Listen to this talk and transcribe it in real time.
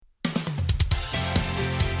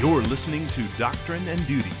You're listening to Doctrine and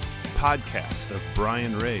Duty, podcast of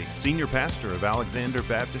Brian Ray, Senior Pastor of Alexander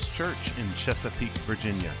Baptist Church in Chesapeake,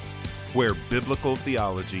 Virginia, where biblical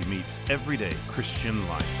theology meets everyday Christian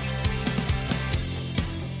life.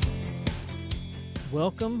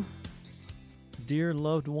 Welcome, dear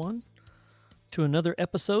loved one, to another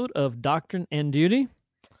episode of Doctrine and Duty.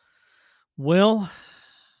 Well,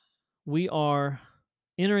 we are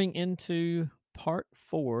entering into part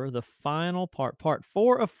 4, the final part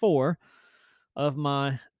 4 of 4 of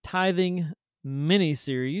my tithing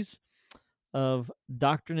mini-series of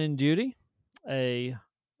Doctrine and Duty, a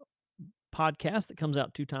podcast that comes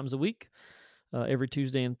out 2 times a week, every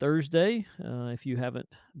Tuesday and Thursday. If you haven't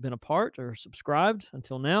been a part or subscribed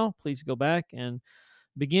until now, please go back and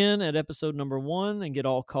begin at episode number 1 and get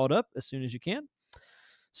all caught up as soon as you can.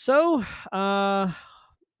 So,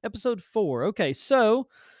 episode 4. Okay, so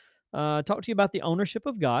talk to you about the ownership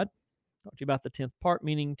of God. Talk to you about the 10th part,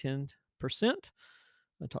 meaning 10%.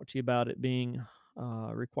 I talk to you about it being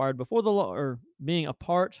required before the law, or being a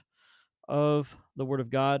part of the Word of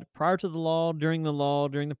God prior to the law, during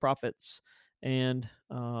the prophets, and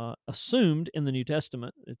assumed in the New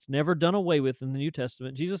Testament. It's never done away with in the New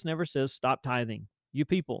Testament. Jesus never says, stop tithing. You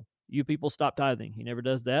people stop tithing. He never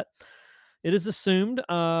does that. It is assumed.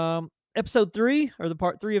 Episode 3, or the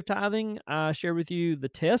part 3 of tithing, I shared with you the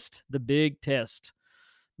test, the big test.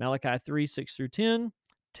 Malachi 3, 6 through 10,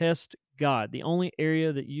 test God, the only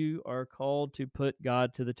area that you are called to put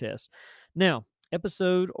God to the test. Now,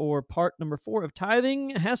 episode or part number 4 of tithing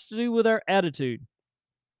has to do with our attitude,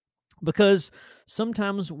 because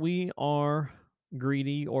sometimes we are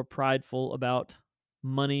greedy or prideful about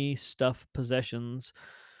money, stuff, possessions.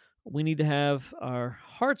 We need to have our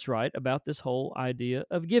hearts right about this whole idea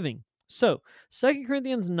of giving. So, 2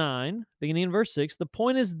 Corinthians 9, beginning in verse 6, the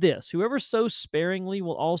point is this: whoever sows sparingly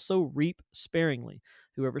will also reap sparingly.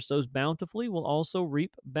 Whoever sows bountifully will also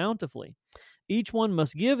reap bountifully. Each one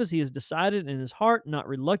must give as he has decided in his heart, not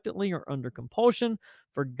reluctantly or under compulsion,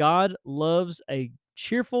 for God loves a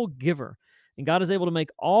cheerful giver. And God is able to make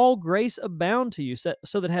all grace abound to you,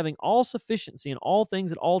 so that having all sufficiency in all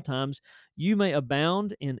things at all times, you may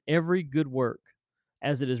abound in every good work.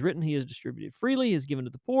 As it is written, he has distributed freely, he has given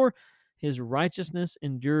to the poor, his righteousness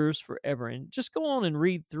endures forever. And just go on and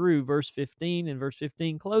read through verse 15, and verse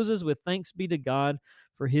 15 closes with thanks be to God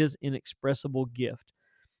for his inexpressible gift.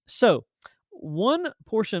 So, one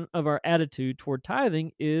portion of our attitude toward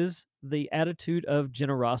tithing is the attitude of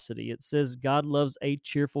generosity. It says God loves a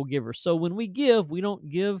cheerful giver. So when we give, we don't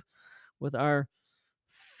give with our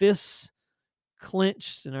fists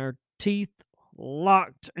clenched and our teeth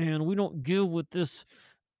locked, and we don't give with this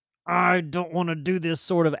I don't want to do this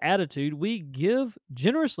sort of attitude. We give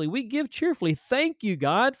generously. We give cheerfully. Thank you,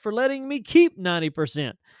 God, for letting me keep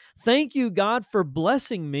 90%. Thank you, God, for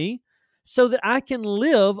blessing me so that I can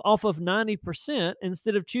live off of 90%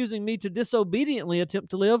 instead of choosing me to disobediently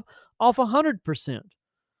attempt to live off 100%.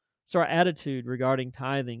 So our attitude regarding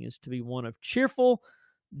tithing is to be one of cheerful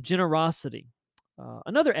generosity.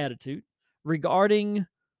 Another attitude regarding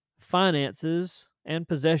finances and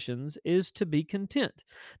possessions is to be content.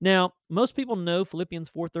 Now, most people know Philippians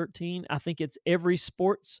 4:13. I think it's every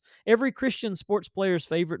Christian sports player's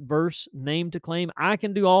favorite verse, name to claim. I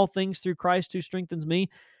can do all things through Christ who strengthens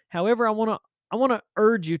me. However, I want to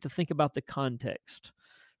urge you to think about the context.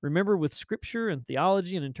 Remember, with scripture and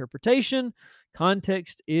theology and interpretation,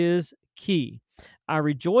 context is key. I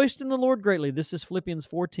rejoiced in the Lord greatly. This is Philippians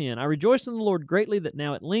 4:10. I rejoiced in the Lord greatly that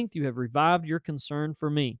now at length you have revived your concern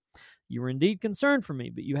for me. You were indeed concerned for me,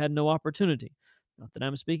 but you had no opportunity. Not that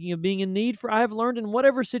I'm speaking of being in need, for I have learned in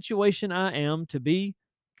whatever situation I am to be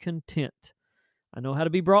content. I know how to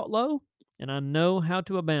be brought low, and I know how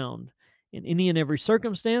to abound. In any and every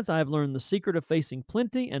circumstance, I have learned the secret of facing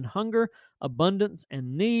plenty and hunger, abundance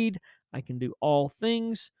and need. I can do all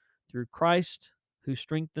things through Christ who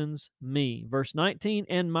strengthens me. Verse 19,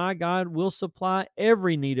 and my God will supply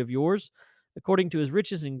every need of yours according to his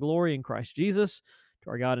riches and glory in Christ Jesus. To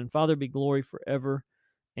our God and Father be glory forever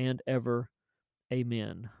and ever.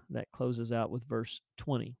 Amen. That closes out with verse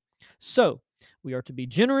 20. So, we are to be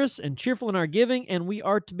generous and cheerful in our giving, and we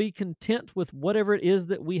are to be content with whatever it is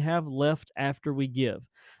that we have left after we give.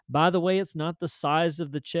 By the way, it's not the size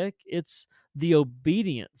of the check, it's the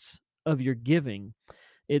obedience of your giving.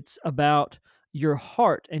 It's about your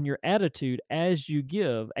heart and your attitude as you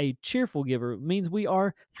give. A cheerful giver means we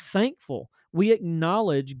are thankful. We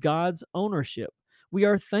acknowledge God's ownership. We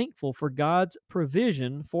are thankful for God's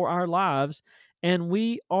provision for our lives, and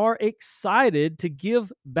we are excited to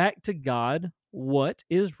give back to God what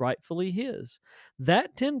is rightfully his.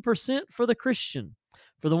 That 10% for the Christian,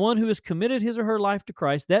 For the one who has committed his or her life to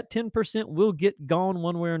Christ, that 10% will get gone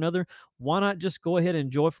one way or another. Why not just go ahead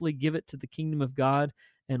and joyfully give it to the kingdom of God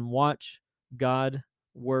and watch God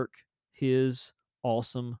work his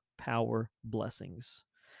awesome power blessings?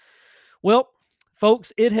 Well,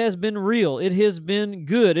 folks, it has been real. It has been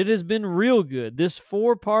good. It has been real good. This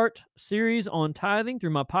 4-part series on tithing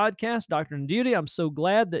through my podcast, Doctrine and Duty. I'm so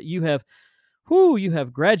glad that you have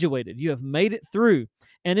graduated. You have made it through.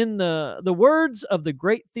 And in the words of the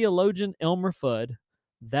great theologian Elmer Fudd,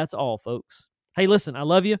 that's all, folks. Hey, listen, I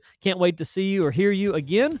love you. Can't wait to see you or hear you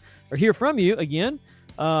again, or hear from you again.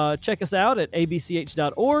 Check us out at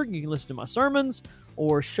abch.org. You can listen to my sermons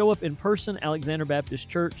or show up in person, Alexander Baptist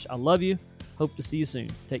Church. I love you. Hope to see you soon.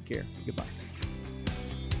 Take care. Goodbye.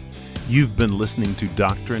 You've been listening to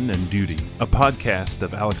Doctrine and Duty, a podcast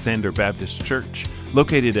of Alexander Baptist Church,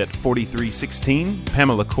 located at 4316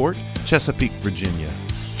 Pamela Court, Chesapeake, Virginia.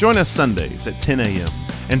 Join us Sundays at 10 a.m.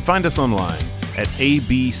 and find us online at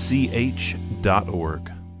abch.org.